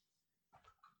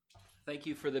Thank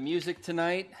you for the music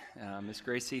tonight. Miss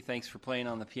Gracie, thanks for playing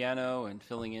on the piano and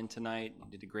filling in tonight. You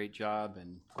did a great job.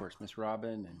 And of course, Miss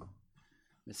Robin and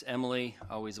Miss Emily,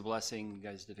 always a blessing. You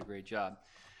guys did a great job.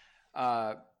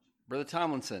 Brother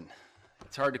Tomlinson,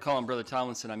 it's hard to call him Brother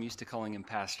Tomlinson. I'm used to calling him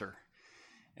Pastor.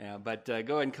 But go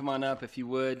ahead and come on up if you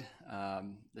would.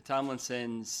 The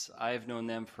Tomlinsons, I've known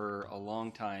them for a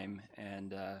long time.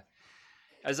 And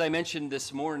as I mentioned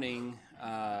this morning,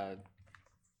 a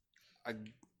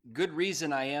good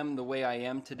reason I am the way I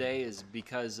am today is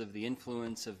because of the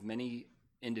influence of many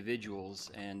individuals.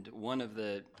 And one of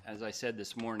the, as I said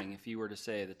this morning, if you were to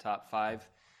say the top five,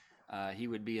 he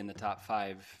would be in the top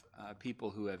five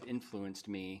people who have influenced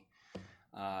me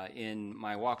in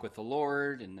my walk with the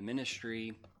Lord, in the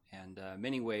ministry, and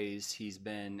many ways he's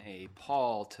been a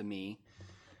Paul to me.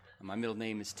 My middle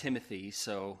name is Timothy,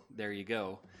 so there you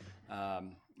go.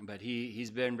 But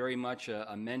he's been very much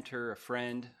a mentor, a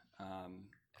friend.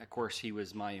 Of course, he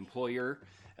was my employer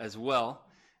as well,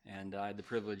 and I had the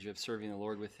privilege of serving the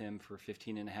Lord with him for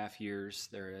 15 and a half years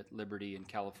there at Liberty in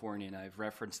California, and I've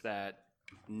referenced that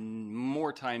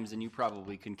more times than you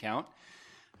probably can count.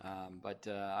 But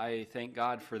I thank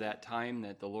God for that time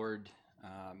that the Lord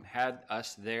had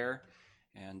us there,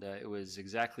 and it was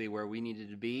exactly where we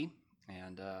needed to be,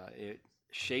 and it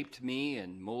shaped me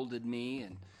and molded me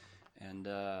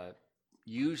and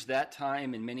used that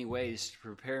time in many ways to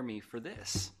prepare me for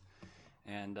this.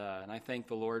 And I thank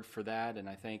the Lord for that, and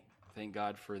I thank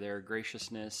God for their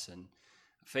graciousness and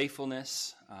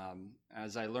faithfulness.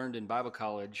 As I learned in Bible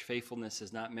college, faithfulness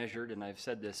is not measured, and I've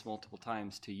said this multiple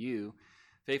times to you,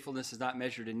 faithfulness is not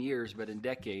measured in years, but in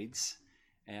decades.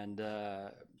 And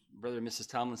Brother and Mrs.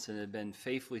 Tomlinson have been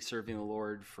faithfully serving the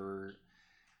Lord for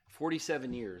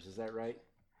 47 years. Is that right?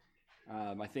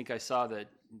 I think I saw that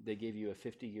they gave you a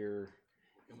 50-year...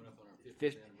 Coming up on our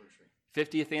 50th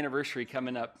anniversary. 50th anniversary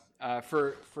coming up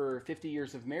for 50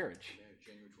 years of marriage.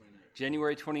 Yeah,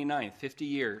 January 29th, 50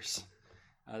 years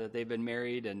that they've been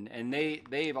married. And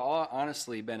they've all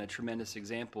honestly been a tremendous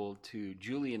example to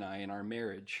Julie and I in our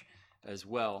marriage as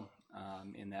well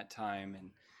in that time.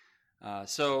 And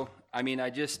so, I mean,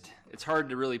 it's hard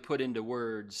to really put into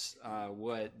words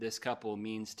what this couple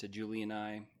means to Julie and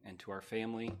I and to our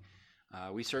family.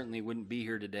 We certainly wouldn't be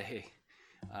here today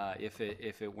if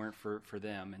it weren't for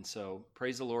them. And so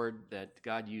praise the Lord that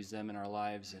God used them in our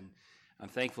lives, and I'm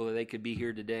thankful that they could be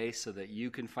here today so that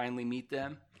you can finally meet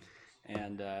them,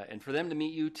 and for them to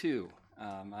meet you too.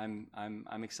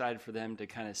 I'm excited for them to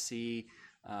kind of see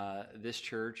this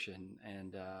church,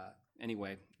 and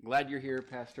anyway, glad you're here,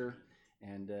 Pastor,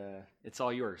 and it's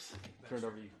all yours. Turn it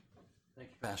over to you. Thank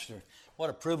you, Pastor.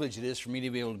 What a privilege it is for me to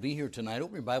be able to be here tonight.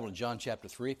 Open your Bible to John chapter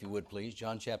 3, if you would, please.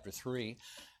 John chapter 3.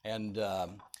 And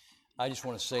I just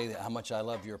want to say how much I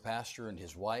love your pastor and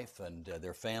his wife and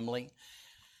their family.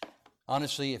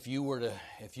 Honestly, if I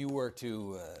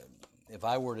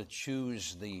were to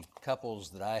choose the couples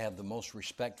that I have the most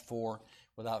respect for,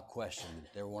 without question,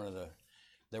 they're one of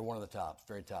the tops,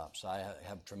 very tops. I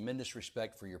have tremendous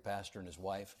respect for your pastor and his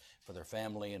wife, for their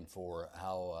family, and for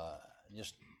how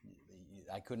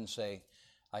I couldn't say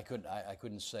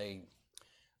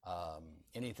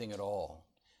anything at all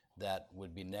that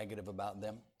would be negative about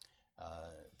them.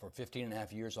 For 15 and a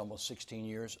half years, almost 16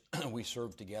 years, we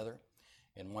served together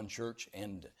in one church.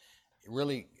 And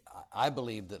really, I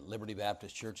believe that Liberty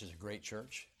Baptist Church is a great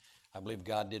church. I believe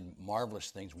God did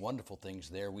marvelous things, wonderful things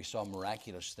there. We saw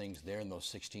miraculous things there in those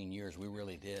 16 years. We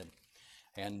really did.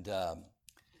 And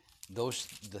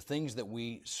the things that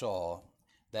we saw,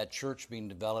 that church being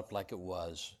developed like it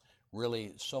was,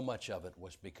 really so much of it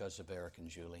was because of Eric and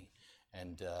Julie.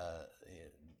 And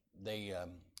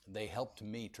they helped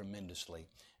me tremendously,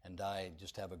 and I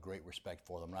just have a great respect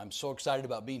for them. And I'm so excited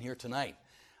about being here tonight.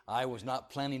 I was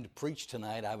not planning to preach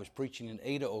tonight. I was preaching in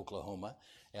Ada, Oklahoma,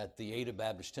 at the Ada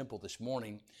Baptist Temple this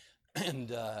morning, and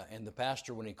the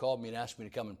pastor, when he called me and asked me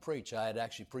to come and preach, I had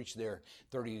actually preached there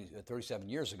 37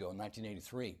 years ago in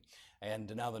 1983.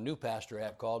 And now the new pastor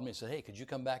had called me and said, "Hey, could you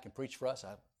come back and preach for us?"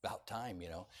 About time, you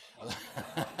know.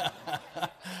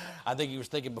 I think he was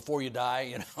thinking before you die,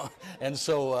 you know. And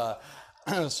so,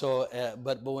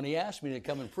 but when he asked me to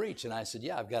come and preach, and I said,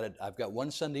 "Yeah, I've got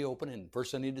one Sunday open, and first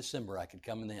Sunday of December I could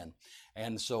come then."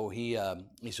 And so he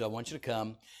said, "I want you to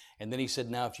come." And then he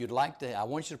said, "Now, if you'd like to, I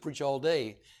want you to preach all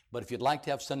day, but if you'd like to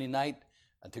have Sunday night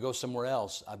to go somewhere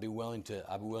else, I'd be willing to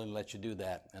let you do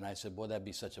that." And I said, "Boy, that'd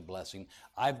be such a blessing.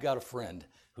 I've got a friend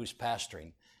who's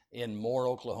pastoring in Moore,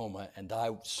 Oklahoma, and I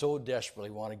so desperately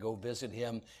want to go visit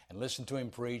him and listen to him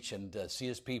preach and see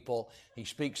his people. He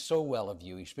speaks so well of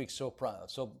you. He speaks so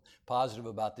positive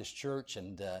about this church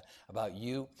and about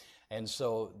you." And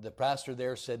so the pastor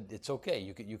there said, it's okay,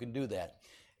 you can do that.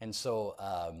 And so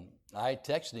I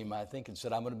texted him, I think, and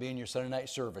said, I'm going to be in your Sunday night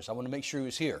service. I want to make sure he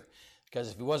was here. Because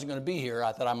if he wasn't going to be here,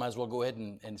 I thought I might as well go ahead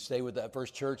and stay with that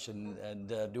First Church and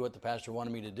do what the pastor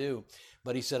wanted me to do.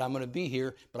 But he said, I'm going to be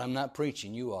here, but I'm not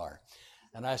preaching, you are.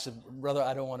 And I said, brother,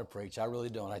 I don't want to preach. I really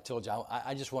don't. I told you,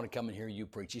 I just want to come and hear you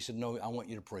preach. He said, no, I want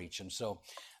you to preach. And so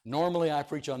normally I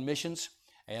preach on missions,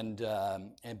 but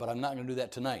I'm not going to do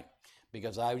that tonight,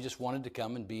 because I just wanted to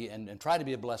come and be and try to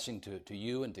be a blessing to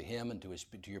you and to him and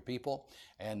to your people,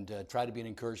 and try to be an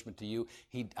encouragement to you.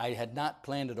 I had not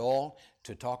planned at all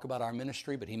to talk about our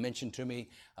ministry, but he mentioned to me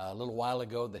a little while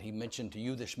ago that he mentioned to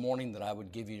you this morning that I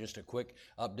would give you just a quick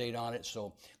update on it.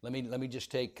 So let me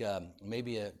just take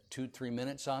maybe 2-3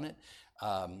 minutes on it.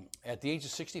 At the age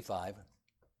of 65,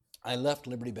 I left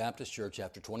Liberty Baptist Church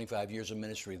after 25 years of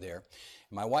ministry there.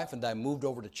 My wife and I moved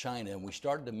over to China, and we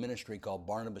started a ministry called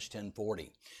Barnabas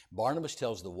 1040. Barnabas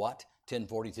tells the what,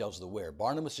 1040 tells the where.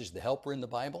 Barnabas is the helper in the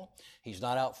Bible. He's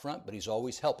not out front, but he's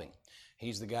always helping.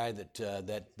 He's the guy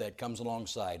that comes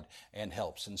alongside and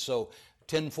helps. And so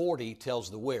 1040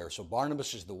 tells the where. So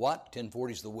Barnabas is the what,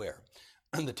 1040 is the where.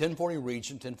 The 1040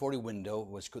 region, 1040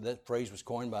 window, that phrase was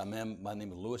coined by a man by the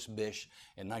name of Louis Bish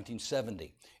in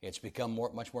 1970. It's become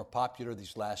much more popular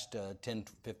these last 10,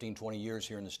 15, 20 years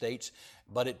here in the States,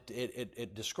 but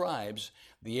it describes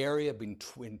the area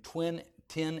between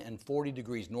 10 and 40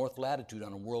 degrees north latitude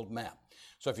on a world map.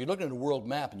 So if you're looking at a world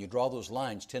map and you draw those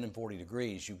lines, 10 and 40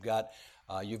 degrees, you've got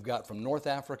from North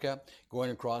Africa going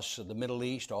across the Middle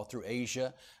East, all through Asia,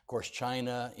 of course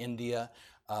China, India.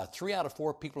 3 out of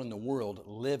 4 people in the world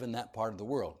live in that part of the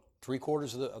world.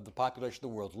 3/4 of the population of the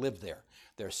world live there.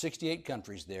 There are 68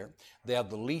 countries there. They have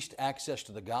the least access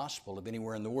to the gospel of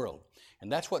anywhere in the world.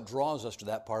 And that's what draws us to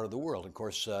that part of the world. Of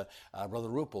course, Brother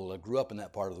Rupel grew up in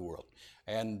that part of the world.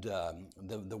 And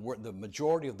the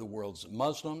majority of the world's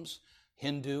Muslims,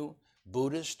 Hindu,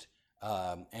 Buddhist,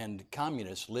 and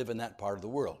communists live in that part of the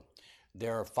world.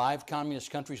 There are 5 communist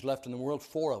countries left in the world.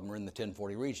 4 of them are in the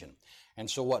 1040 region. And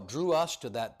so what drew us to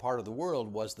that part of the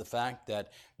world was the fact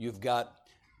that you've got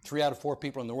 3 out of 4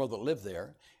 people in the world that live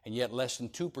there, and yet less than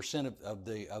 2% of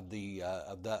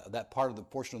that part of the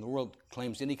portion of the world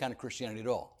claims any kind of Christianity at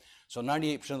all. So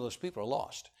 98% of those people are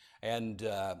lost,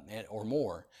 or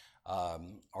more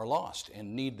are lost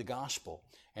and need the gospel.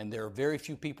 And there are very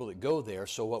few people that go there.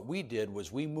 So what we did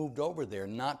was we moved over there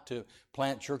not to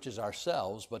plant churches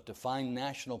ourselves, but to find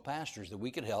national pastors that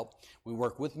we could help. We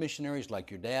work with missionaries like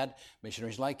your dad,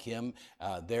 missionaries like him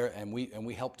there, and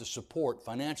we help to support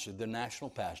financially the national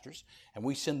pastors. And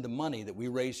we send the money that we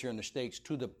raise here in the States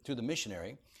to the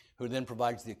missionary, who then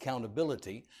provides the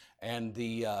accountability and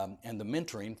the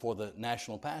mentoring for the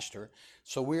national pastor.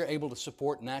 So we're able to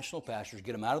support national pastors,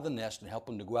 get them out of the nest, and help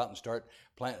them to go out and start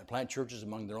plant churches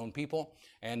among their own people.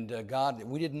 And God,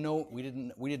 we didn't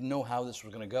know how this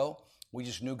was going to go. We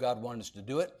just knew God wanted us to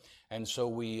do it, and so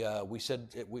we said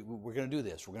we're going to do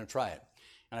this. We're going to try it.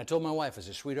 And I told my wife, I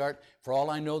said, sweetheart, for all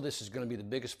I know, this is going to be the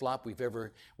biggest flop we've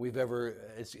ever.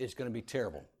 It's going to be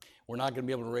terrible. We're not going to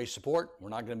be able to raise support. We're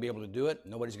not going to be able to do it.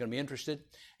 Nobody's going to be interested.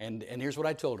 And here's what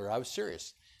I told her. I was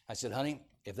serious. I said, honey,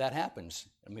 if that happens,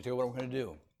 let me tell you what I'm going to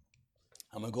do.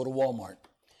 I'm going to go to Walmart,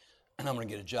 and I'm going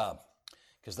to get a job,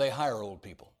 because they hire old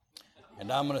people.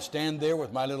 And I'm going to stand there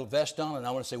with my little vest on, and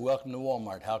I'm going to say, welcome to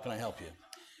Walmart. How can I help you?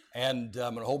 And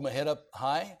I'm going to hold my head up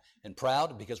high and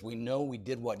proud, because we know we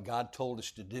did what God told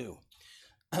us to do.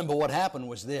 But what happened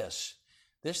was this.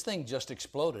 This thing just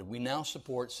exploded. We now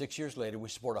support, 6 years later, we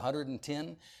support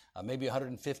 110, maybe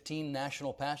 115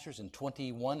 national pastors in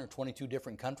 21 or 22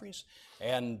 different countries,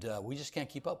 and we just can't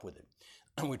keep up with it.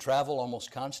 We travel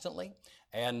almost constantly,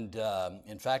 and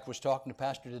in fact, was talking to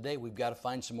Pastor today, we've got to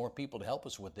find some more people to help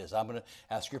us with this. I'm going to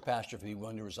ask your pastor if he's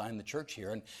willing to resign the church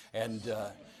here and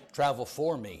travel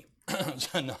for me.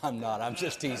 No, I'm not. I'm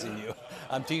just teasing you.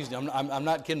 I'm teasing you. I'm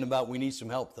not kidding about we need some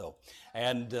help, though.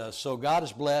 And so God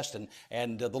is blessed,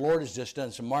 and the Lord has just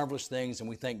done some marvelous things, and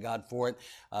we thank God for it.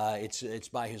 It's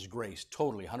by His grace,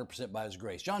 totally, 100% by His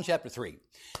grace. John chapter 3.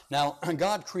 Now,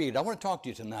 God created. I want to talk to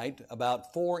you tonight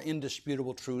about 4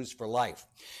 indisputable truths for life.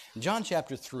 In John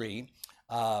chapter 3,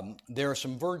 there are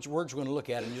some words we're going to look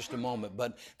at in just a moment.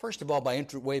 But first of all, by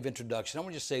way of introduction, I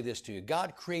want to just say this to you.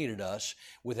 God created us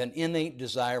with an innate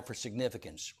desire for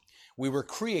significance. We were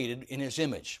created in His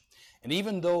image. And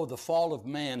even though the fall of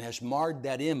man has marred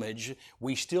that image,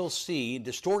 we still see,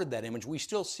 distorted that image, we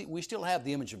still have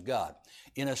the image of God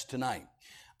in us tonight.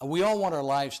 We all want our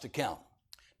lives to count.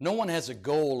 No one has a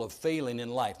goal of failing in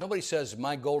life. Nobody says,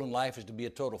 my goal in life is to be a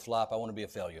total flop. I want to be a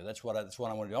failure. That's what I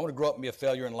want to do. I want to grow up and be a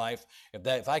failure in life.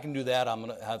 If I can do that, I'm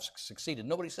going to have succeeded.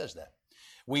 Nobody says that.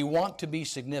 We want to be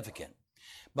significant.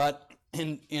 But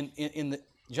in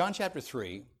John chapter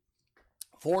 3,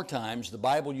 4 times the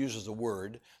Bible uses the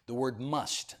word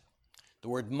must. The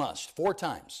word must. 4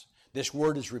 times this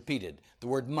word is repeated, the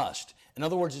word must. In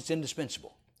other words, it's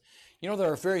indispensable. You know,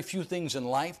 there are very few things in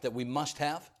life that we must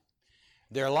have.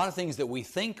 There are a lot of things that we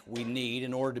think we need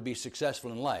in order to be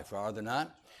successful in life, are there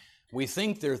not? We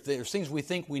think there's things we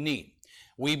think we need.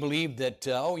 We believe that,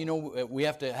 we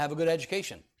have to have a good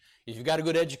education. If you've got a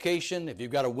good education, if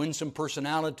you've got a winsome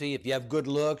personality, if you have good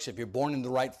looks, if you're born in the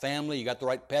right family, you got the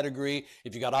right pedigree,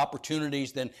 if you got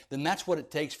opportunities, then that's what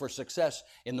it takes for success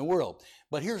in the world.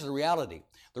 But here's the reality.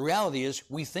 The reality is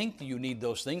we think that you need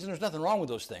those things, and there's nothing wrong with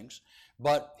those things,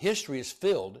 but history is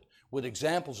filled with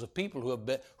examples of people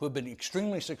who have been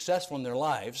extremely successful in their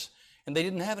lives, and they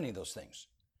didn't have any of those things.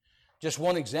 Just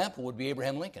one example would be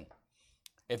Abraham Lincoln.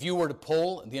 If you were to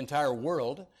poll the entire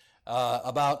world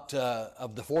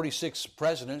of the 46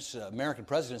 presidents, American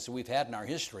presidents that we've had in our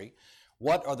history,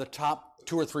 what are the top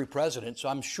 2 or 3 presidents? So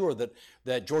I'm sure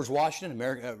that George Washington,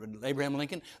 Abraham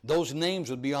Lincoln, those names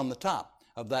would be on the top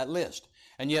of that list.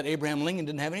 And yet Abraham Lincoln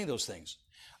didn't have any of those things.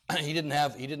 He didn't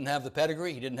have the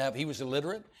pedigree. He was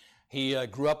illiterate. He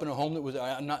grew up in a home that was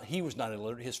he was not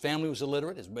illiterate. His family was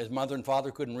illiterate. His mother and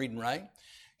father couldn't read and write.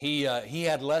 He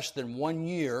had less than 1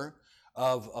 year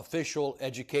of official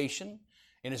education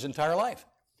in his entire life.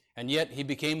 And yet he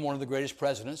became one of the greatest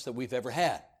presidents that we've ever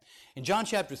had. In John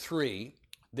chapter 3,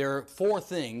 there are 4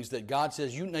 things that God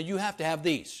says, you have to have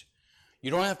these.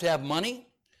 You don't have to have money.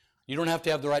 You don't have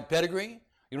to have the right pedigree.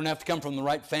 You don't have to come from the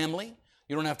right family.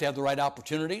 You don't have to have the right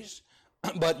opportunities.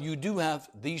 But you do have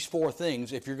these 4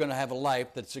 things if you're going to have a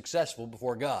life that's successful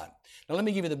before God. Now let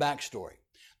me give you the backstory.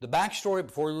 The backstory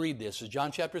before we read this is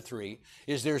John chapter 3,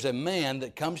 is there's a man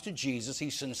that comes to Jesus.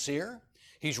 He's sincere,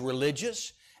 he's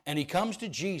religious, and he comes to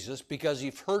Jesus because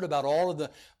he's heard about all of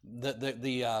the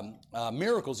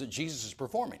miracles that Jesus is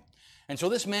performing. And so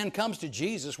this man comes to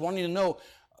Jesus wanting to know,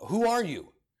 who are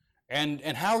you? And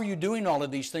how are you doing all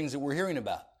of these things that we're hearing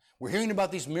about? We're hearing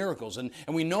about these miracles, and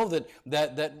we know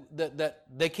that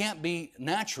they can't be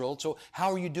natural, so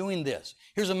how are you doing this?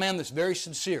 Here's a man that's very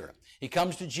sincere. He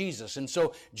comes to Jesus, and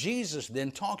so Jesus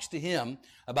then talks to him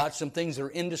about some things that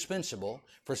are indispensable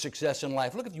for success in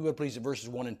life. Look, if you would please, at verses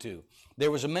 1 and 2.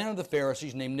 There was a man of the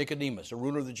Pharisees named Nicodemus, a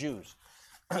ruler of the Jews.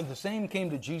 The same came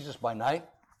to Jesus by night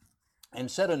and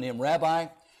said unto him, Rabbi,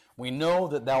 we know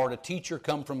that thou art a teacher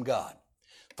come from God.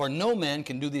 For no man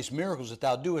can do these miracles that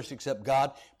thou doest except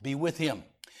God be with him.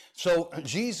 So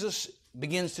Jesus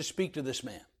begins to speak to this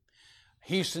man.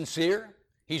 He's sincere,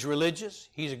 he's religious,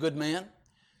 he's a good man.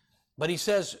 But he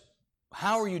says,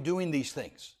 how are you doing these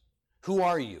things? Who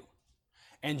are you?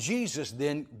 And Jesus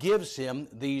then gives him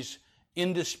these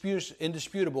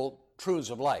indisputable truths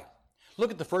of life.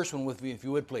 Look at the first one with me, if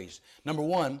you would please. Number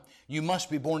 1, you must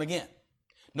be born again.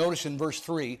 Notice in verse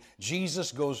 3,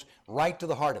 Jesus goes right to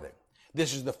the heart of it.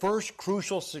 This is the first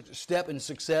crucial step in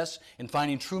success in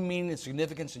finding true meaning and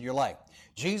significance in your life.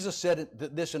 Jesus said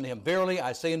this unto him, Verily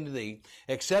I say unto thee,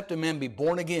 except a man be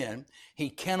born again, he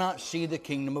cannot see the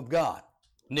kingdom of God.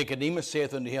 Nicodemus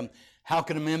saith unto him, How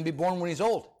can a man be born when he's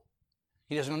old?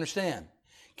 He doesn't understand.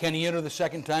 Can he enter the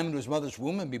second time into his mother's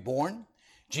womb and be born?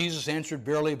 Jesus answered,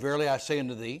 Verily, verily I say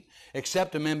unto thee,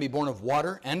 except a man be born of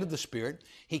water and of the Spirit,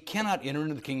 he cannot enter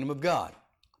into the kingdom of God.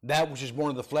 That which is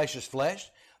born of the flesh is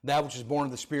flesh, that which is born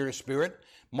of the Spirit is spirit.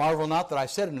 Marvel not that I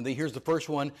said unto thee, here's the first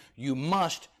one, you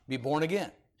must be born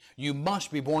again. You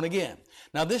must be born again.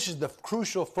 Now this is the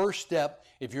crucial first step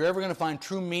if you're ever going to find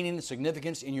true meaning and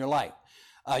significance in your life.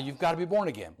 You've got to be born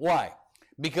again. Why?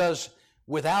 Because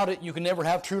without it, you can never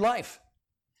have true life.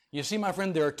 You see, my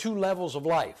friend, there are 2 levels of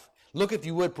life. Look, if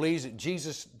you would, please,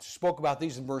 Jesus spoke about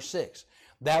these in verse 6.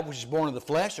 That which is born of the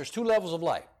flesh, there's 2 levels of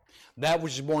life. That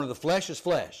which is born of the flesh is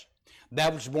flesh.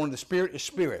 That which is born of the Spirit is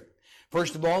spirit.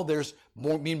 First of all, there's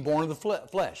being born of the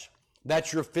flesh.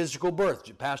 That's your physical birth.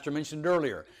 The pastor mentioned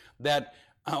earlier that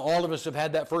all of us have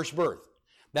had that first birth.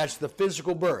 That's the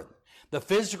physical birth. The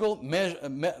physical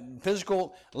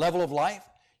level of life,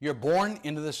 you're born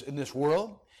into in this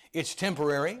world. It's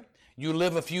temporary. You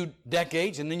live a few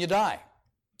decades and then you die.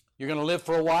 You're going to live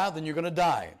for a while, then you're going to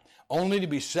die, only to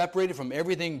be separated from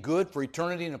everything good for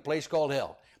eternity in a place called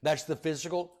hell. That's the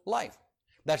physical life.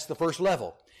 That's the first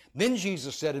level. Then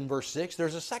Jesus said in verse 6,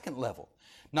 there's a second level.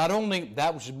 Not only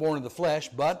that which is born of the flesh,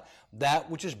 but that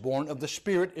which is born of the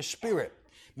Spirit is spirit.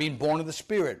 Being born of the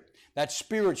Spirit. That's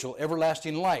spiritual,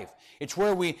 everlasting life. It's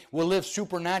where we will live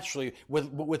supernaturally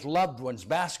with loved ones,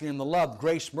 basking in the love,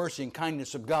 grace, mercy, and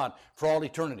kindness of God for all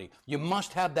eternity. You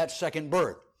must have that second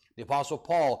birth. The Apostle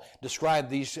Paul described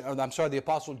these, the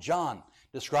Apostle John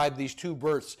described these two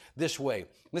births this way.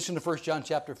 Listen to 1 John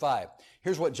chapter 5.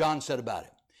 Here's what John said about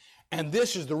it. And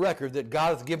this is the record that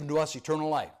God hath given to us, eternal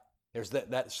life. There's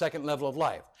that second level of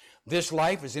life. This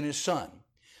life is in his Son.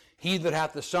 He that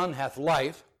hath the Son hath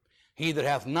life. He that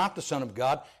hath not the Son of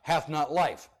God hath not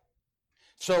life.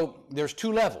 So there's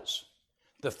two levels,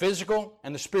 the physical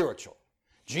and the spiritual.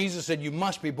 Jesus said you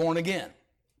must be born again.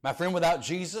 My friend, without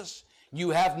Jesus,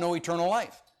 you have no eternal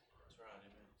life. That's right,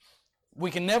 amen.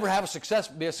 We can never have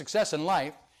be a success in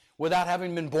life without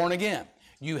having been born again.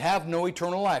 You have no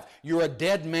eternal life. You're a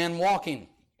dead man walking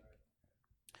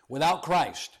without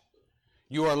Christ.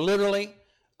 You are literally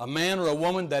a man or a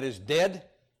woman that is dead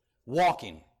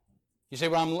walking. You say,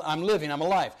 well, I'm living, I'm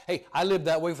alive. Hey, I lived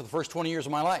that way for the first 20 years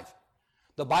of my life.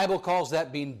 The Bible calls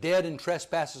that being dead in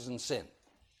trespasses and sin.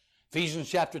 Ephesians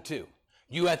chapter 2.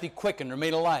 You hath he quickened or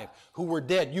made alive, who were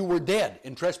dead. You were dead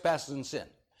in trespasses and sin.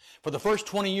 For the first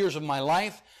 20 years of my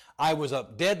life, I was a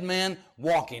dead man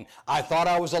walking. I thought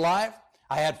I was alive.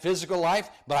 I had physical life,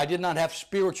 but I did not have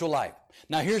spiritual life.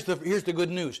 Now here's the good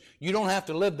news. You don't have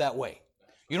to live that way.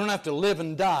 You don't have to live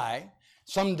and die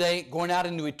someday going out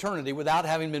into eternity without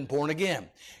having been born again.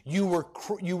 You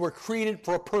were created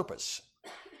for a purpose.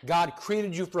 God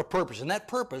created you for a purpose, and that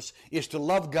purpose is to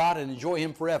love God and enjoy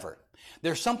him forever.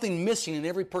 There's something missing in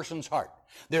every person's heart.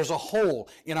 There's a hole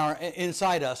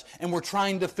inside us, and we're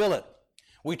trying to fill it.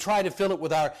 We try to fill it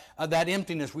with that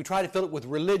emptiness. We try to fill it with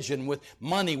religion, with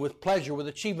money, with pleasure, with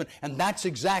achievement. And that's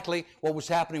exactly what was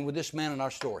happening with this man in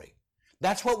our story.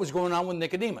 That's what was going on with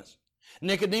Nicodemus.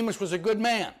 Nicodemus was a good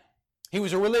man. He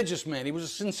was a religious man. He was a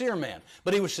sincere man.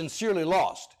 But he was sincerely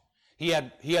lost. He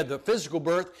had the physical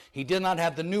birth. He did not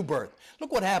have the new birth.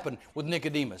 Look what happened with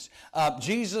Nicodemus.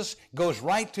 Jesus goes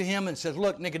right to him and says,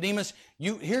 look, Nicodemus,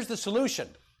 here's the solution.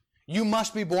 You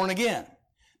must be born again.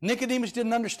 Nicodemus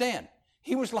didn't understand.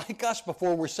 He was like us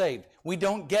before we're saved. We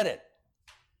don't get it.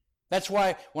 That's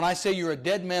why when I say you're a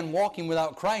dead man walking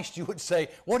without Christ, you would say,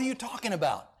 what are you talking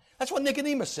about? That's what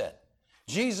Nicodemus said.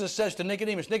 Jesus says to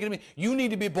Nicodemus, you need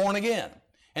to be born again.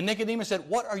 And Nicodemus said,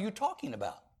 what are you talking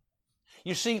about?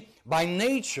 You see, by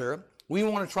nature, we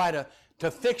want to try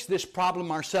to fix this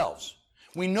problem ourselves.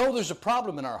 We know there's a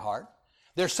problem in our heart.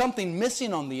 There's something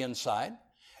missing on the inside,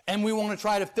 and we want to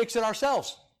try to fix it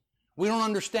ourselves. We don't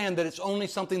understand that it's only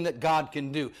something that God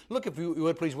can do. Look, if you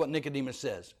would please, what Nicodemus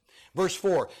says. Verse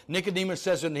 4, Nicodemus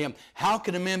says unto him, how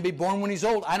can a man be born when he's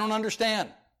old? I don't understand.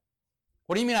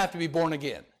 What do you mean I have to be born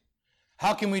again?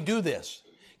 How can we do this?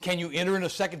 Can you enter in a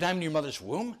second time in your mother's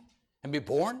womb and be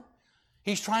born?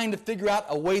 He's trying to figure out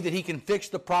a way that he can fix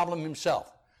the problem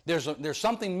himself. There's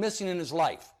something missing in his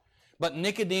life. But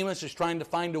Nicodemus is trying to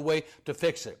find a way to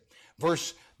fix it.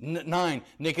 Verse 9,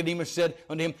 Nicodemus said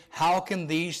unto him, how can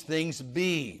these things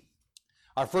be?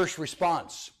 Our first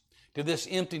response to this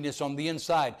emptiness on the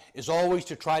inside is always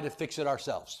to try to fix it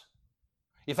ourselves.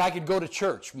 If I could go to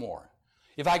church more,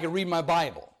 if I could read my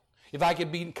Bible, if I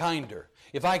could be kinder,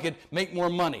 if I could make more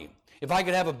money, if I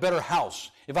could have a better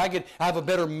house, if I could have a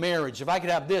better marriage, if I could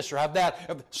have this or have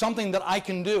that, something that I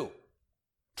can do,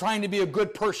 trying to be a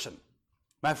good person.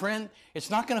 My friend, it's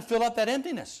not going to fill up that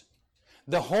emptiness.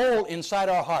 The hole inside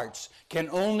our hearts can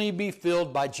only be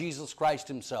filled by Jesus Christ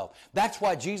himself. That's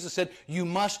why Jesus said, you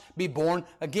must be born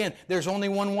again. There's only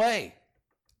one way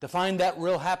to find that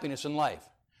real happiness in life,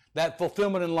 that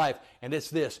fulfillment in life, and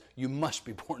it's this: you must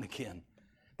be born again.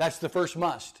 That's the first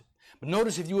must. But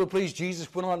notice, if you would please,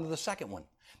 Jesus went on to the second one.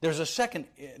 There's the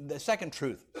second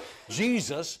truth.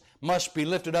 Jesus must be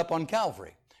lifted up on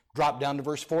Calvary. Drop down to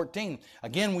verse 14.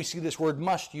 Again, we see this word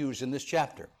must used in this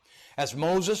chapter. As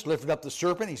Moses lifted up the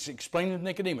serpent, he's explaining to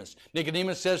Nicodemus.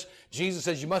 Jesus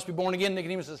says, you must be born again.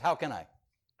 Nicodemus says, how can I?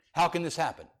 How can this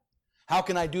happen? How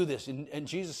can I do this? And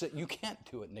Jesus said, you can't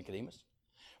do it, Nicodemus.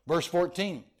 Verse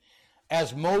 14.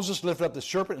 As Moses lifted up the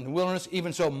serpent in the wilderness,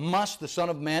 even so must the Son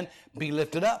of Man be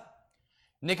lifted up.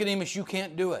 Nicodemus, you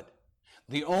can't do it.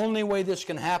 The only way this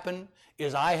can happen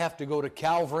is I have to go to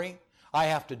Calvary. I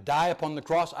have to die upon the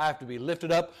cross. I have to be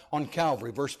lifted up on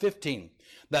Calvary. Verse 15,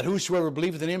 that whosoever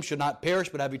believeth in him should not perish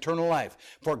but have eternal life.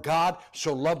 For God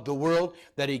so loved the world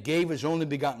that he gave his only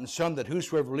begotten Son, that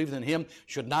whosoever believeth in him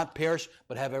should not perish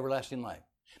but have everlasting life.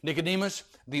 Nicodemus,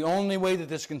 the only way that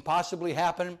this can possibly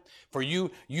happen for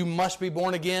you, you must be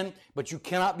born again, but you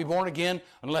cannot be born again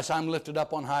unless I'm lifted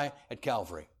up on high at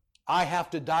Calvary. I have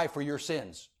to die for your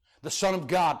sins. The Son of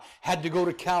God had to go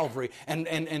to Calvary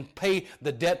and pay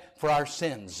the debt for our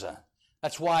sins.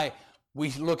 That's why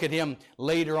we look at him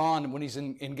later on when he's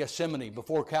in Gethsemane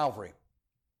before Calvary.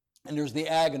 And there's the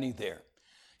agony there.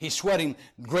 He's sweating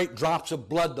great drops of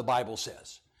blood, the Bible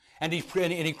says. And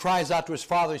he cries out to his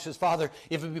Father. He says, Father,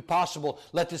 if it be possible,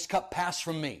 let this cup pass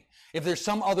from me. If there's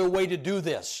some other way to do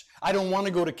this, I don't want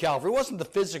to go to Calvary. It wasn't the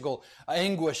physical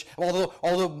anguish,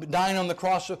 although dying on the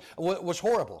cross was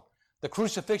horrible. The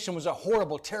crucifixion was a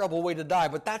horrible, terrible way to die.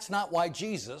 But that's not why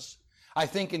Jesus, I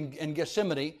think in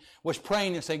Gethsemane, was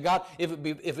praying and saying, God,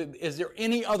 is there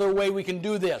any other way we can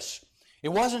do this? It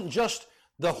wasn't just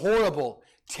the horrible,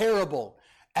 terrible,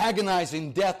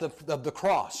 agonizing death of the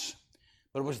cross,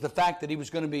 but it was the fact that he was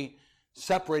going to be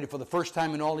separated for the first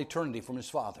time in all eternity from his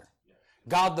Father.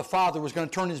 God the Father was going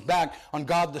to turn his back on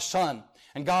God the Son,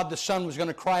 and God the Son was going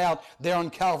to cry out there on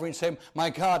Calvary and say, my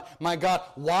God,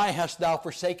 why hast thou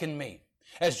forsaken me?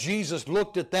 As Jesus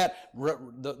looked at that,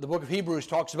 the book of Hebrews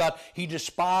talks about he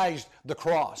despised the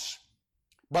cross.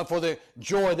 But for the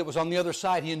joy that was on the other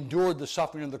side, he endured the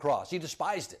suffering of the cross. He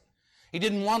despised it. He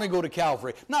didn't want to go to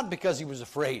Calvary, not because he was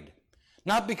afraid,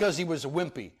 not because he was a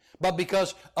wimpy, but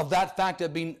because of that fact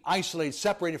of being isolated,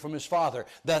 separated from his Father,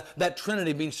 that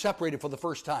Trinity being separated for the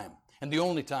first time and the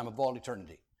only time of all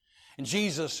eternity. And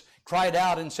Jesus cried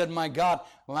out and said, my God,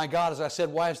 as I said,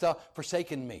 why hast thou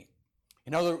forsaken me?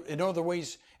 In other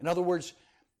words,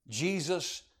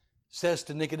 Jesus says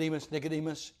to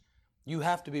Nicodemus, you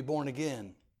have to be born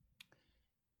again.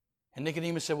 And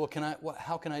Nicodemus said, well,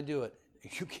 how can I do it?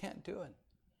 You can't do it.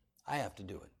 I have to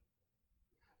do it.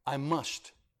 I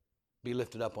must be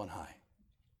lifted up on high.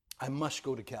 I must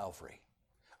go to Calvary.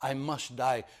 I must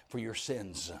die for your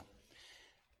sins.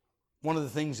 One of the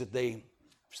things that I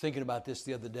was thinking about this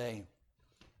the other day,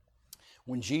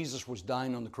 when Jesus was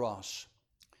dying on the cross,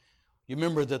 you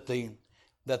remember that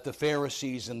the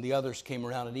Pharisees and the others came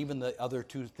around, and even the other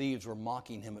two thieves were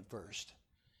mocking him at first.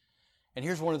 And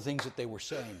here's one of the things that they were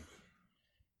saying.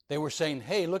 They were saying,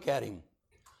 hey, look at him.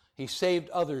 He saved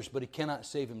others, but he cannot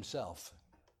save himself.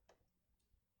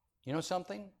 You know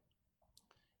something?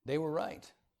 They were right.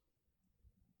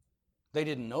 They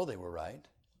didn't know they were right.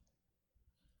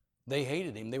 They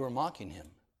hated him. They were mocking him.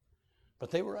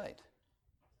 But they were right.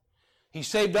 He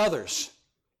saved others.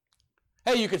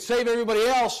 Hey, you could save everybody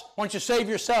else. Why don't you save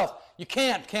yourself? You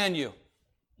can't, can you?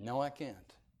 No, I can't.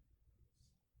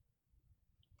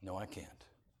 No, I can't.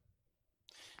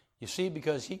 You see,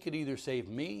 because he could either save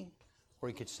me or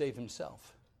he could save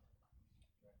himself.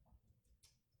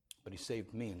 But he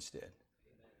saved me instead.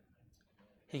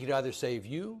 He could either save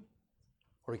you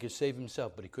or he could save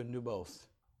himself, but he couldn't do both.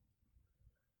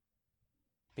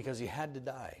 Because he had to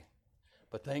die.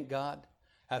 But thank God,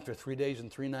 after 3 days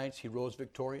and 3 nights, he rose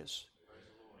victorious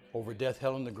over death,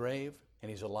 hell, and the grave, and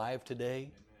he's alive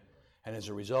today. And as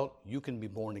a result, you can be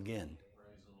born again.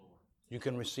 You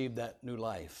can receive that new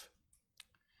life.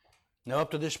 Now,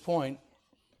 up to this point,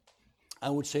 I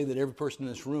would say that every person in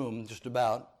this room, just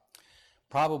about,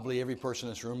 probably every person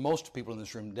in this room, most people in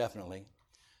this room definitely,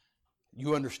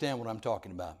 you understand what I'm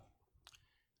talking about.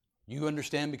 You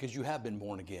understand because you have been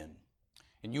born again.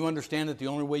 And you understand that the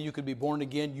only way you could be born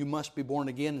again, you must be born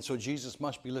again, and so Jesus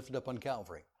must be lifted up on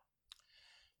Calvary.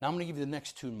 Now I'm going to give you the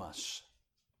next 2 musts.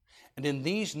 And in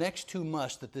these next 2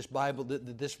 musts that this Bible,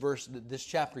 that this verse, that this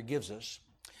chapter gives us,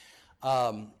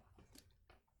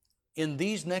 in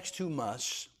these next 2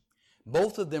 musts,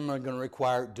 both of them are going to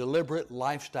require deliberate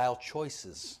lifestyle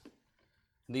choices.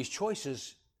 And these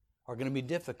choices are going to be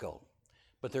difficult,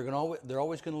 but they're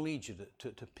always going to lead you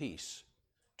to peace,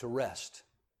 to rest,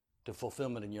 to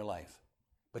fulfillment in your life.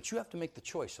 But you have to make the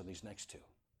choice on these next 2.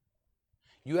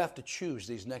 You have to choose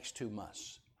these next 2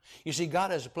 musts. You see,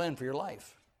 God has a plan for your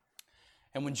life.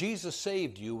 And when Jesus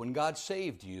saved you, when God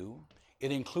saved you,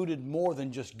 it included more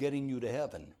than just getting you to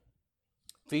heaven.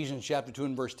 Ephesians chapter 2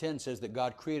 and verse 10 says that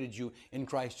God created you in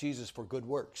Christ Jesus for good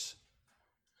works.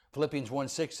 Philippians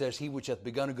 1:6 says, he which hath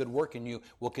begun a good work in you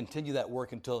will continue that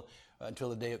work until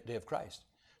the day of Christ.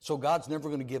 So God's never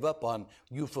going to give up on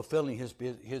you fulfilling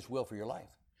His will for your life.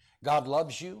 God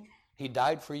loves you. He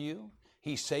died for you.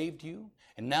 He saved you.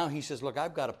 And now He says, look,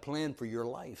 I've got a plan for your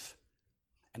life.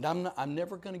 And I'm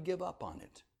never going to give up on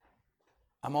it.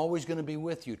 I'm always going to be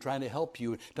with you, trying to help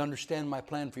you to understand my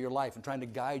plan for your life and trying to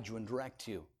guide you and direct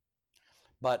you.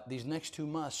 But these next 2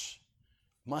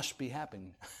 must be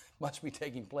happening, must be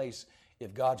taking place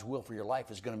if God's will for your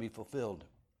life is going to be fulfilled.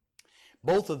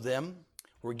 Both of them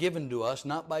were given to us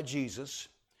not by Jesus.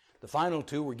 The final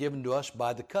 2 were given to us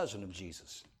by the cousin of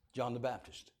Jesus, John the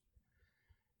Baptist.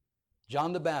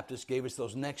 John the Baptist gave us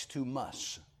those next 2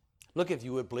 musts. Look, if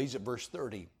you would please, at verse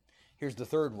 30. Here's the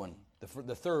third one,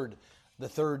 the third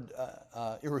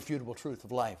irrefutable truth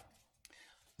of life.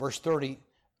 Verse 30,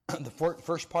 the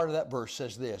first part of that verse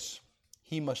says this: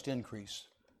 He must increase.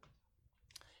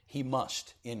 He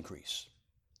must increase.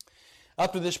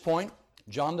 Up to this point,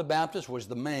 John the Baptist was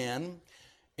the man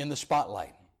in the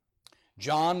spotlight.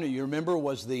 John, you remember,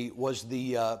 was the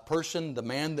person, the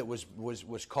man that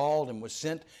was called and was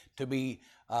sent to be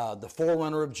the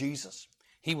forerunner of Jesus.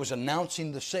 He was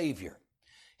announcing the Savior.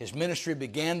 His ministry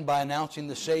began by announcing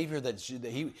the Savior, that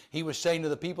he was saying to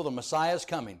the people, the Messiah is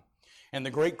coming. And the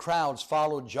great crowds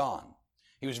followed John.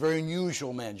 He was a very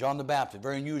unusual man, John the Baptist,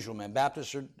 very unusual man.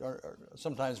 Baptists are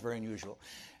sometimes very unusual.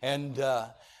 And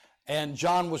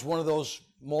John was one of those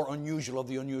more unusual of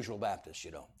the unusual Baptists,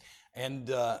 you know. And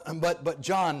but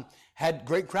John had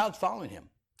great crowds following him.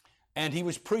 And he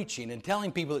was preaching and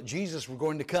telling people that Jesus was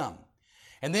going to come.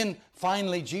 And then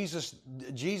finally Jesus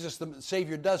the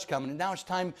Savior does come, and now it's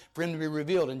time for him to be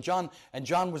revealed. And John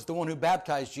was the one who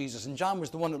baptized Jesus, and John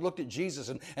was the one that looked at Jesus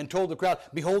and told the crowd,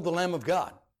 "Behold the Lamb of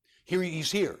God. Here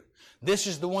he's here. This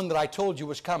is the one that I told you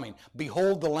was coming.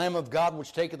 Behold the Lamb of God,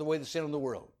 which taketh away the sin of the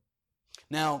world."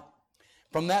 Now,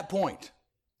 from that point,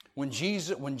 when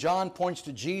John points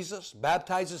to Jesus,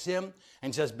 baptizes him,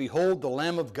 and says, "Behold the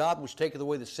Lamb of God, which taketh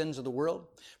away the sins of the world,"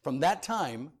 from that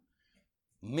time,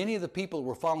 many of the people who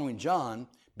were following John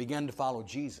began to follow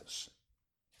Jesus.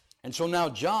 And so now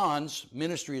John's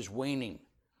ministry is waning.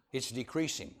 It's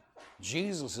decreasing.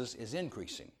 Jesus's is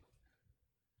increasing.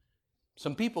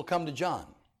 Some people come to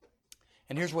John,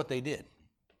 and here's what they did.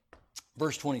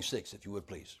 Verse 26, if you would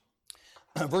please.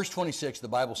 Verse 26, the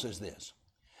Bible says this.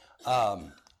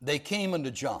 They came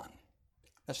unto John.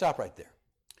 Now stop right there.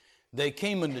 They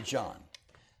came unto John.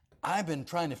 I've been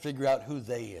trying to figure out who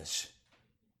they is.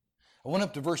 I went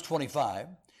up to verse 25.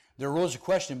 There arose a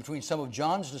question between some of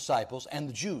John's disciples and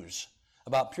the Jews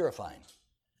about purifying.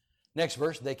 Next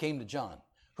verse, they came to John.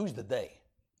 Who's the they?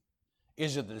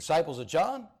 Is it the disciples of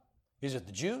John? Is it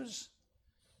the Jews?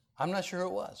 I'm not sure who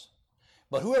it was.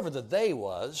 But whoever the they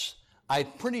was,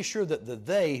 I'm pretty sure that the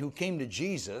they who came to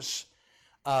Jesus,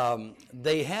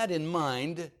 they had in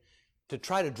mind to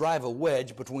try to drive a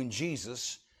wedge between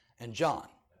Jesus and John.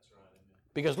 That's right. Amen.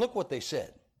 Because look what they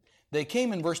said. They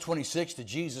came in verse 26 to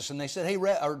Jesus and they said,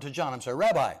 to John,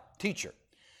 Rabbi, teacher,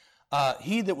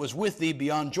 he that was with thee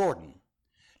beyond Jordan,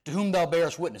 to whom thou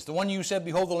bearest witness, the one you said,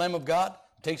 behold the Lamb of God,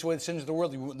 takes away the sins of the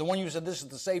world, the one you said, this is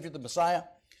the Savior, the Messiah.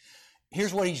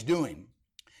 Here's what he's doing.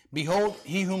 Behold,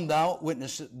 he whom thou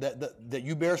witness, that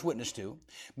you bearest witness to,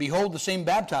 behold, the same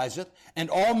baptizeth, and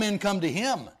all men come to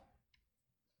him.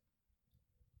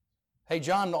 Hey,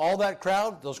 John, all that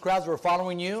crowd, those crowds that were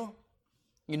following you,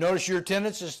 you notice your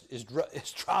attendance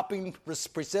is dropping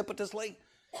precipitously?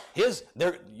 Here's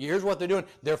what they're doing.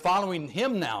 They're following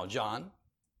him now, John,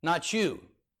 not you.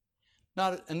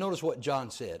 And notice what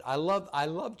John said. I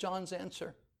love John's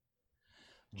answer.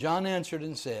 John answered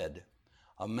and said,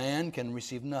 a man can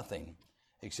receive nothing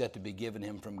except to be given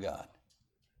him from God.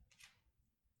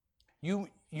 You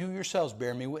yourselves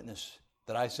bear me witness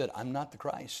that I said, I'm not the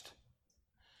Christ,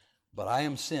 but I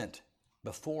am sent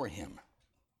before him.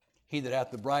 He that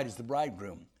hath the bride is the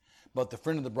bridegroom. But the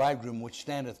friend of the bridegroom which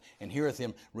standeth and heareth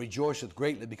him rejoiceth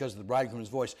greatly because of the bridegroom's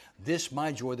voice. This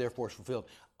my joy therefore is fulfilled.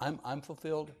 I'm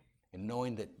fulfilled in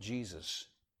knowing that Jesus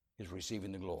is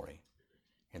receiving the glory.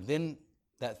 And then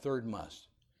that third must.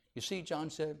 You see, John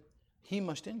said, he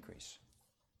must increase.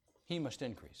 He must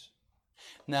increase.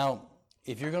 Now,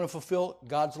 if you're going to fulfill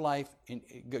God's life,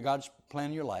 God's plan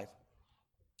in your life,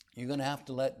 you're going to have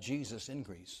to let Jesus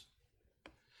increase.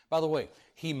 By the way,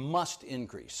 he must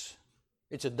increase.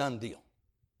 It's a done deal.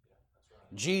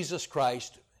 Jesus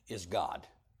Christ is God.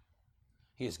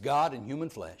 He is God in human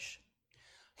flesh.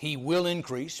 He will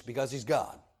increase because he's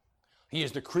God. He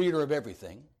is the creator of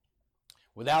everything.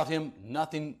 Without him,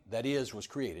 nothing that is was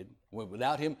created.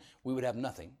 Without him, we would have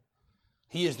nothing.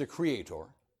 He is the creator.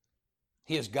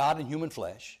 He is God in human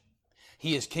flesh.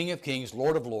 He is King of kings,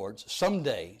 Lord of lords.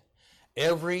 Someday,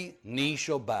 every knee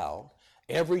shall bow,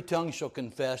 every tongue shall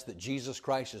confess that Jesus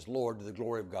Christ is Lord to the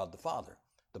glory of God the Father,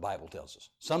 the Bible tells us.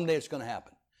 Someday it's going to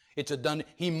happen. It's a done,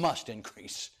 he must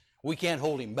increase. We can't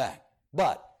hold him back.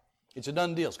 But it's a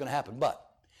done deal. It's going to happen. But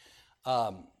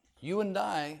you and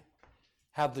I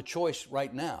have the choice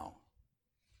right now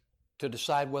to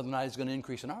decide whether or not it's going to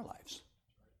increase in our lives.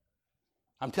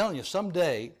 I'm telling you,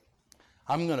 someday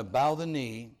I'm going to bow the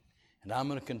knee and I'm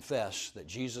going to confess that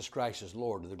Jesus Christ is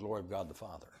Lord to the glory of God the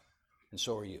Father. And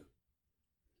so are you.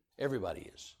 Everybody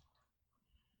is.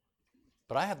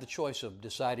 But I have the choice of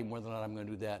deciding whether or not I'm going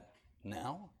to do that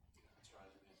now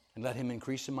and let him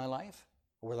increase in my life,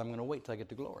 or whether I'm going to wait till I get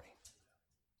to glory.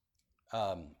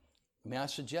 May I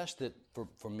suggest that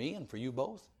for me and for you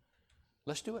both,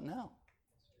 let's do it now.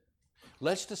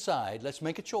 Let's decide, let's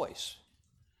make a choice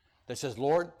that says,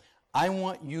 Lord, I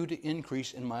want you to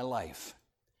increase in my life.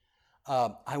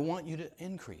 I want you to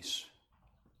increase.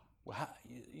 Well,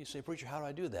 you say, preacher, how do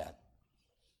I do that?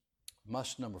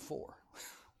 Must number 4.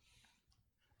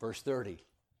 Verse 30.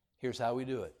 Here's how we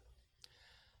do it.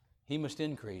 He must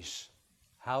increase.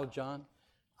 How, John?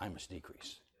 I must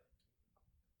decrease.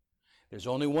 There's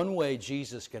only one way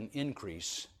Jesus can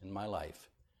increase in my life,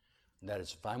 and that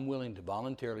is if I'm willing to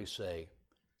voluntarily say,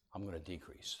 I'm going to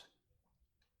decrease.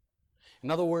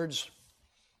 In other words,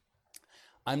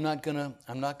 I'm not going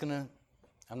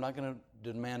to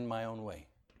demand my own way.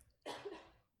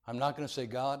 I'm not going to say,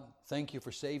 God, thank you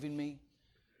for saving me,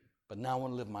 but now I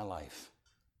want to live my life.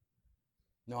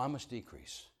 No, I must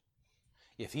decrease.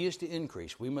 If he is to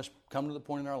increase, we must come to the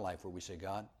point in our life where we say,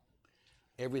 God,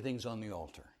 everything's on the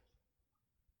altar.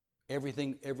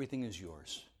 Everything is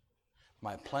yours.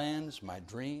 My plans, my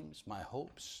dreams, my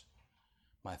hopes,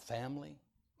 my family,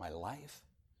 my life.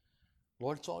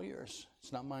 Lord, it's all yours.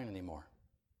 It's not mine anymore.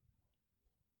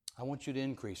 I want you to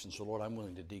increase, and so, Lord, I'm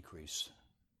willing to decrease.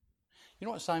 You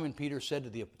know what Simon Peter said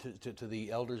to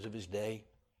the elders of his day?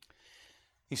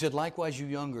 He said, likewise, you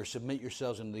younger, submit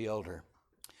yourselves unto the elder.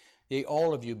 Yea,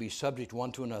 all of you be subject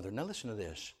one to another. Now listen to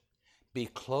this. Be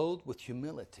clothed with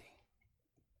humility.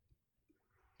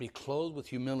 Be clothed with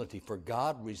humility, for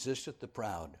God resisteth the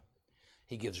proud.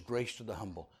 He gives grace to the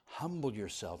humble. Humble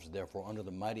yourselves, therefore, under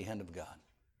the mighty hand of God,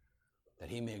 that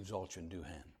he may exalt you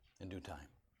in due time.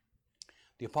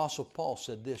 The Apostle Paul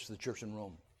said this to the church in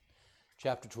Rome,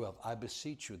 chapter 12, I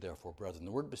beseech you, therefore, brethren.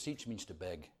 The word beseech means to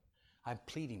beg. I'm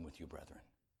pleading with you, brethren.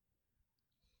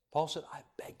 Paul said, I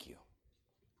beg you,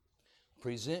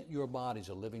 present your bodies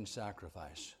a living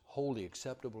sacrifice, holy,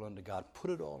 acceptable unto God. Put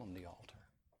it all on the altar.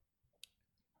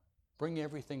 Bring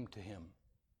everything to him.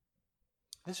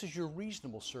 This is your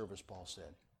reasonable service, Paul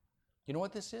said. You know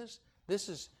what this is? This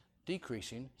is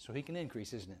decreasing so he can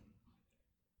increase, isn't it?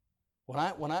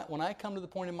 When I come to the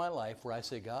point in my life where I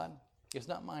say, God, it's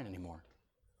not mine anymore.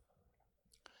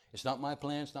 It's not my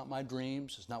plans, it's not my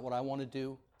dreams, it's not what I want to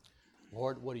do.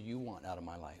 Lord, what do you want out of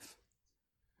my life?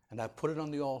 And I put it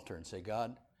on the altar and say,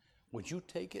 God, would you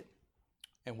take it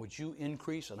and would you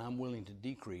increase, and I'm willing to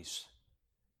decrease.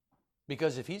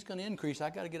 Because if he's going to increase, I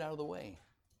got to get out of the way.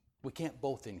 We can't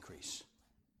both increase.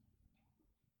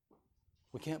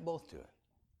 We can't both do it.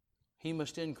 He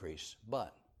must increase,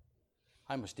 but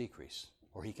I must decrease,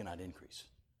 or he cannot increase.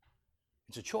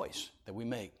 It's a choice that we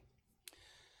make.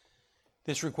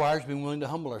 This requires being willing to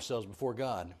humble ourselves before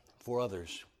God, before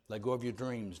others. Let go of your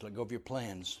dreams, let go of your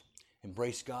plans.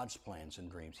 Embrace God's plans and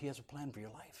dreams. He has a plan for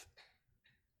your life.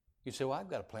 You say, well, I've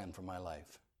got a plan for my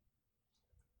life.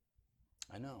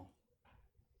 I know.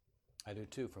 I do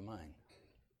too for mine.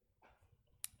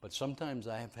 But sometimes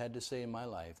I have had to say in my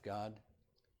life, God,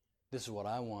 this is what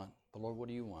I want, but Lord, what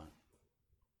do you want?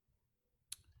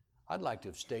 I'd like to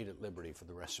have stayed at Liberty for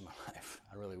the rest of my life.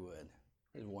 I really would.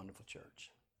 It was a wonderful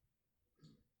church.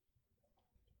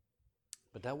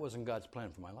 But that wasn't God's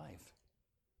plan for my life.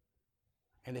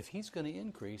 And if he's going to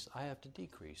increase, I have to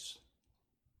decrease.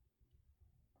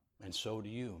 And so do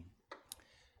you.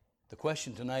 The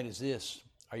question tonight is this.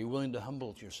 Are you willing to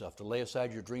humble yourself, to lay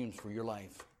aside your dreams for your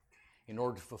life in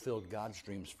order to fulfill God's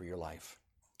dreams for your life?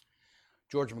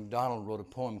 George MacDonald wrote a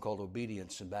poem called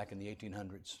Obedience back in the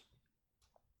 1800s.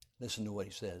 Listen to what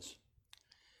he says.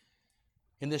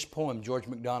 In this poem, George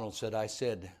MacDonald said, I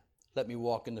said, let me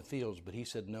walk in the fields, but he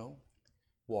said, no,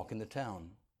 walk in the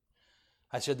town.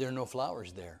 I said, there are no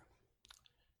flowers there.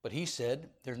 But he said,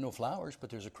 there's no flowers, but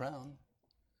there's a crown.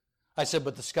 I said,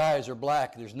 but the skies are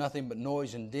black. There's nothing but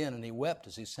noise and din. And he wept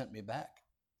as he sent me back.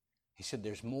 He said,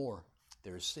 there's more.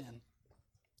 There is sin.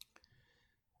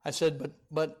 I said,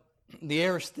 but the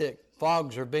air is thick.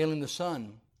 Fogs are veiling the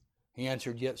sun. He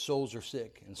answered, yet souls are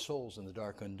sick and souls in the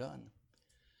dark undone.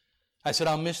 I said,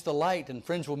 I'll miss the light and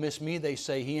friends will miss me, they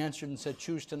say. He answered and said,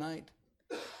 choose tonight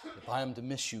if I am to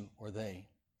miss you or they.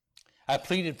 I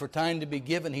pleaded for time to be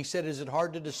given. He said, is it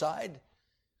hard to decide?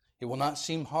 It will not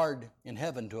seem hard in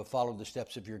heaven to have followed the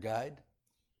steps of your guide.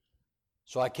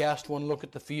 So I cast one look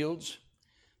at the fields.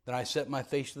 Then I set my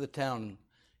face to the town.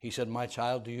 He said, my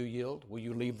child, do you yield? Will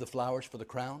you leave the flowers for the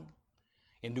crown?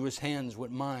 Into his hands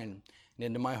went mine, and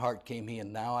into my heart came he.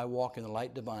 And now I walk in the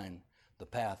light divine, the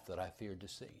path that I feared to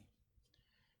see.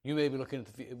 You may be looking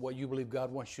at what you believe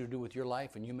God wants you to do with your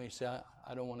life, and you may say,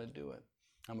 I don't want to do it.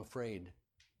 I'm afraid.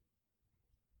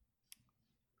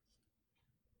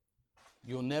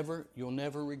 You'll never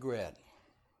regret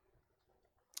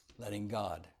letting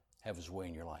God have his way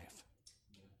in your life.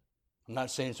 I'm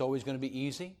not saying it's always going to be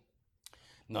easy.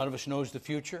 None of us knows the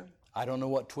future. I don't know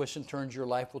what twists and turns your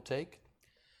life will take.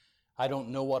 I don't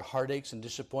know what heartaches and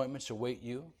disappointments await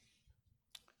you.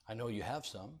 I know you have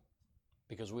some,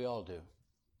 because we all do.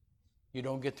 You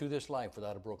don't get through this life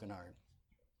without a broken heart.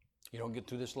 You don't get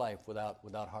through this life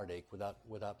without heartache,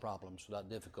 without problems, without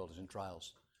difficulties and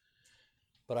trials.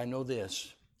 But I know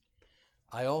this.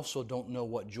 I also don't know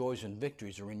what joys and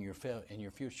victories are in your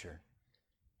future,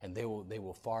 and they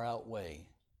will far outweigh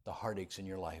the heartaches in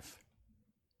your life.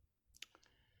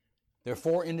 There are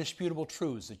 4 indisputable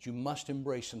truths that you must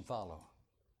embrace and follow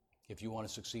if you want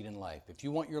to succeed in life. If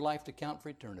you want your life to count for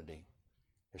eternity,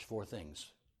 there's 4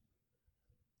 things.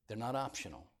 They're not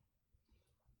optional.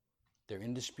 They're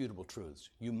indisputable truths.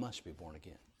 You must be born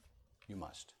again. You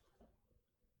must.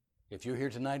 If you're here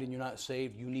tonight and you're not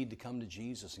saved, you need to come to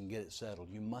Jesus and get it settled.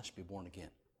 You must be born again.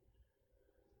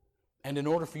 And in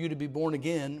order for you to be born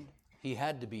again,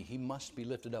 He must be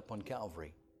lifted up on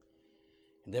Calvary.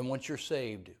 And then once you're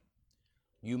saved,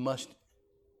 He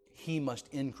must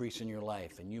increase in your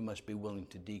life, and you must be willing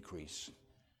to decrease.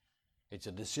 It's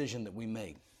a decision that we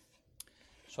make.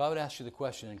 So I would ask you the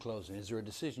question in closing, is there a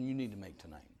decision you need to make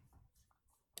tonight?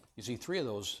 You see, 3 of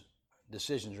those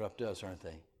decisions are up to us, aren't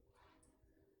they?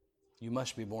 You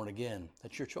must be born again.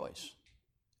 That's your choice.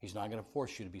 He's not going to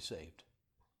force you to be saved.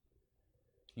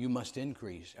 You must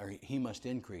increase, or He must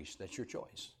increase. That's your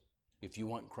choice. If you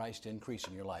want Christ to increase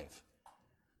in your life,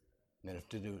 then if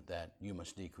to do that, you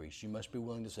must decrease. You must be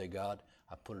willing to say, God,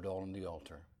 I put it all on the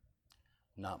altar.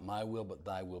 Not my will, but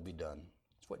thy will be done.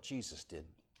 It's what Jesus did.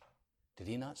 Did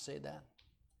He not say that?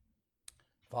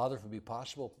 Father, if it be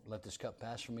possible, let this cup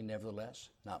pass from me, nevertheless.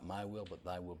 Not my will, but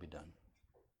thy will be done.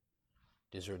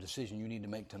 Is there a decision you need to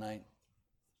make tonight?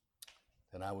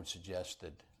 Then I would suggest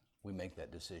that we make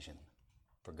that decision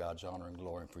for God's honor and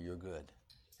glory and for your good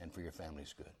and for your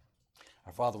family's good.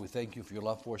 Our Father, we thank you for your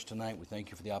love for us tonight. We thank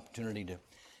you for the opportunity to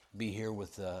be here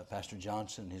with Pastor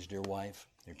Johnson and his dear wife,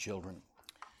 their children.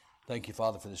 Thank you,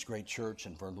 Father, for this great church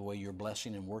and for the way you're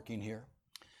blessing and working here.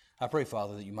 I pray,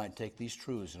 Father, that you might take these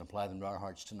truths and apply them to our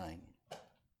hearts tonight.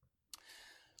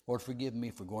 Lord, forgive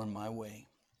me for going my way,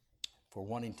 for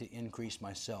wanting to increase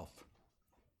myself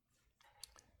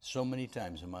so many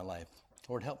times in my life.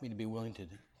 Lord, help me to be willing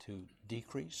to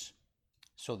decrease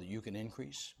so that you can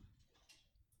increase,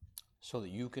 so that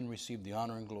you can receive the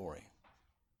honor and glory,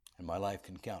 and my life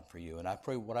can count for you. And I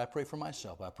pray what I pray for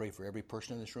myself, I pray for every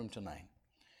person in this room tonight.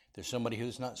 If there's somebody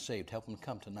who's not saved, help them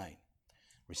come tonight,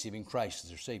 receiving Christ as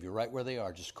their Savior. Right where they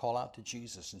are, just call out to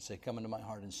Jesus and say, come into my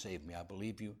heart and save me. I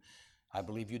believe you. I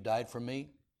believe you died for me,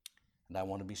 and I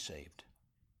want to be saved.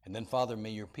 And then, Father,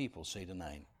 may your people say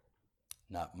tonight,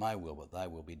 not my will, but thy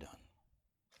will be done.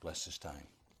 Bless this time.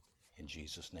 In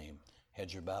Jesus' name.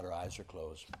 Heads are bowed, our eyes are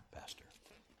closed. Pastor.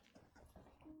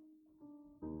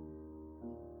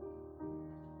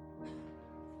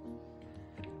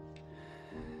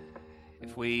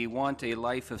 If we want a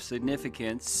life of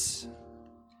significance,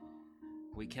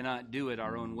 we cannot do it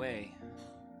our own way.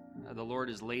 The Lord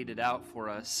has laid it out for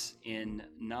us in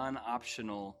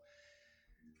non-optional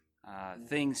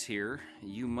things here.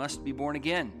 You must be born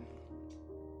again.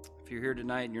 If you're here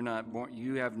tonight and you're not born,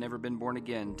 you have never been born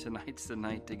again, tonight's the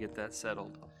night to get that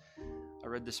settled. I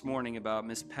read this morning about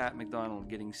Miss Pat McDonald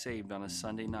getting saved on a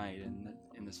Sunday night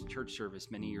in this church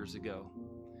service many years ago.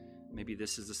 Maybe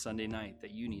this is the Sunday night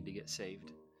that you need to get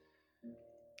saved.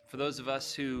 For those of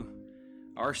us who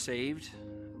are saved,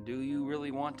 do you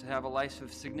really want to have a life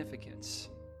of significance?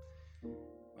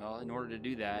 Well, in order to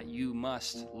do that, you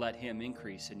must let Him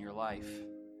increase in your life.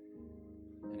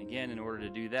 And again, in order to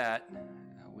do that,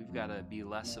 we've got to be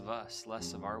less of us,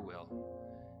 less of our will,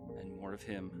 and more of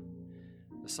Him.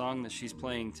 The song that she's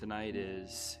playing tonight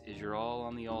is Your All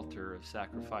on the Altar of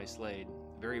Sacrifice Laid.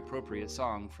 Very appropriate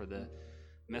song for the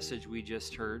message we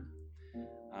just heard.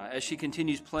 As she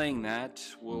continues playing that,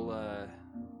 we'll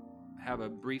have a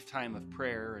brief time of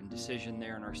prayer and decision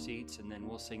there in our seats, and then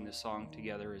we'll sing the song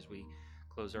together as we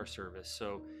close our service.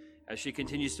 So as she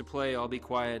continues to play, I'll be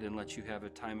quiet and let you have a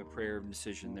time of prayer and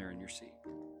decision there in your seat.